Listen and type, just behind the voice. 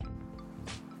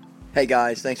Hey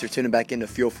guys, thanks for tuning back into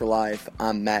Fuel for Life.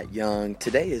 I'm Matt Young.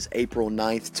 Today is April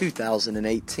 9th,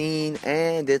 2018,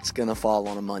 and it's going to fall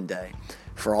on a Monday.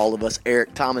 For all of us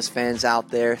Eric Thomas fans out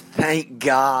there, thank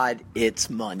God it's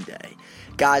Monday.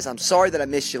 Guys, I'm sorry that I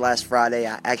missed you last Friday.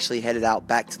 I actually headed out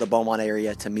back to the Beaumont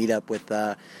area to meet up with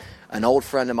an old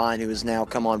friend of mine who has now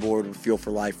come on board with Fuel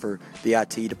for Life for the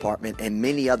IT department and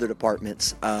many other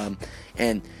departments.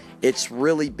 And it's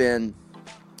really been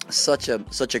such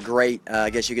a great, I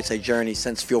guess you could say, journey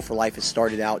since Fuel for Life has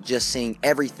started out. Just seeing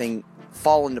everything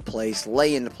fall into place,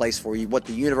 lay into place for you, what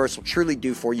the universe will truly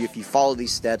do for you if you follow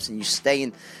these steps and you stay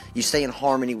in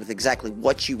harmony with exactly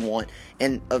what you want,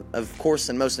 and of course,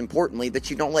 and most importantly, that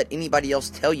you don't let anybody else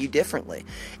tell you differently.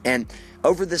 And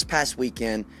over this past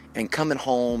weekend and coming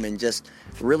home and just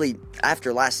really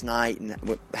after last night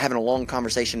and having a long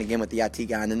conversation again with the IT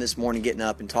guy, and then this morning getting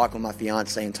up and talking with my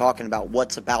fiance and talking about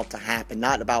what's about to happen,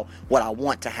 not about what I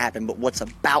want to happen, but what's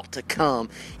about to come,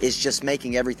 is just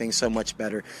making everything so much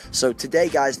better. So today,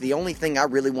 guys, the only thing I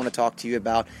really want to talk to you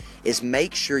about is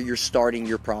make sure you're starting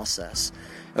your process.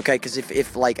 Okay, because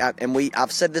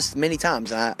I've said this many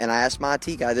times, and I asked my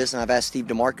IT guy this, and I've asked Steve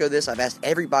DeMarco this, I've asked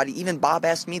everybody, even Bob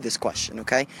asked me this question,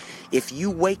 okay? If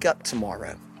you wake up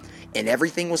tomorrow and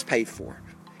everything was paid for,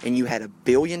 and you had $1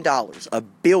 billion, a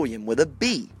billion with a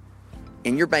B,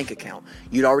 in your bank account,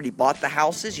 you'd already bought the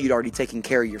houses, you'd already taken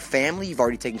care of your family, you've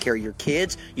already taken care of your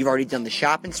kids, you've already done the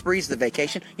shopping sprees, the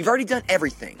vacation, you've already done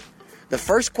everything. The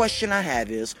first question I have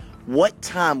is, what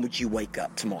time would you wake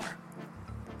up tomorrow?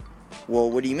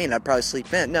 Well, what do you mean? I'd probably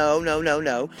sleep in.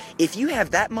 No. If you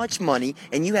have that much money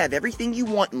and you have everything you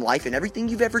want in life and everything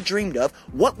you've ever dreamed of,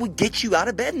 what would get you out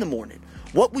of bed in the morning?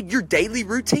 What would your daily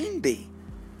routine be?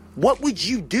 What would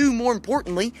you do, more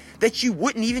importantly, that you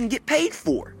wouldn't even get paid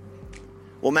for?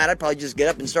 Well, Matt, I'd probably just get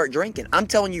up and start drinking. I'm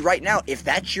telling you right now, if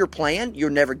that's your plan,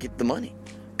 you'll never get the money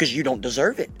because you don't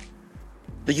deserve it.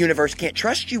 The universe can't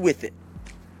trust you with it.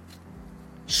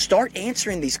 Start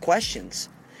answering these questions.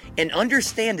 And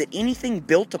understand that anything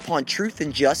built upon truth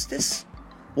and justice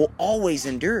will always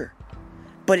endure.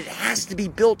 But it has to be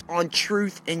built on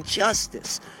truth and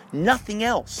justice. Nothing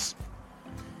else.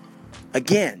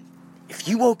 Again, if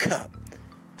you woke up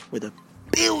with $1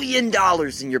 billion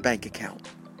in your bank account,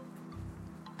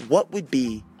 what would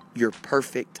be your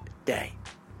perfect day?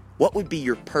 What would be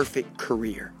your perfect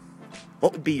career?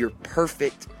 What would be your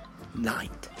perfect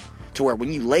night? To where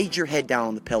when you laid your head down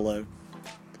on the pillow,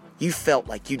 you felt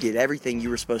like you did everything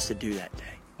you were supposed to do that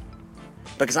day.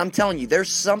 Because I'm telling you,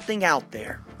 there's something out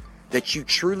there that you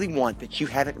truly want that you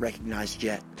haven't recognized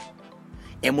yet.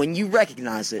 And when you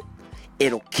recognize it,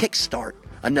 it'll kickstart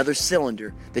another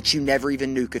cylinder that you never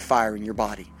even knew could fire in your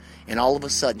body. And all of a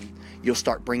sudden, you'll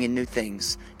start bringing new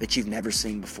things that you've never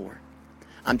seen before.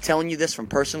 I'm telling you this from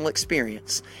personal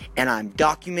experience, and I'm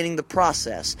documenting the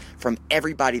process from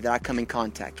everybody that I come in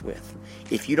contact with.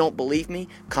 If you don't believe me,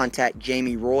 contact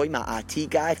Jamie Roy, my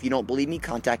IT guy. If you don't believe me,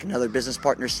 contact another business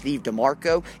partner, Steve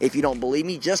DeMarco. If you don't believe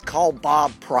me, just call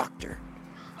Bob Proctor.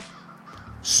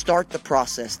 Start the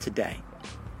process today.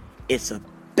 It's the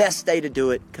best day to do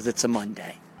it because it's a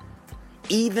Monday.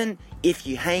 Even if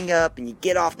you hang up and you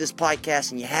get off this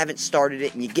podcast and you haven't started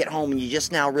it and you get home and you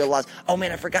just now realize, oh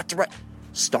man, I forgot to write.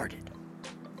 Start it.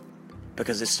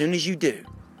 Because as soon as you do,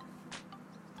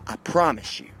 I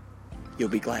promise you, you'll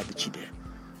be glad that you did.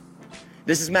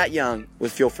 This is Matt Young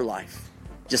with Fuel for Life.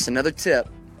 Just another tip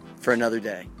for another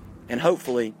day. And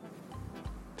hopefully,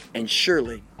 and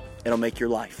surely, it'll make your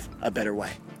life a better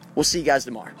way. We'll see you guys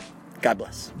tomorrow. God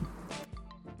bless.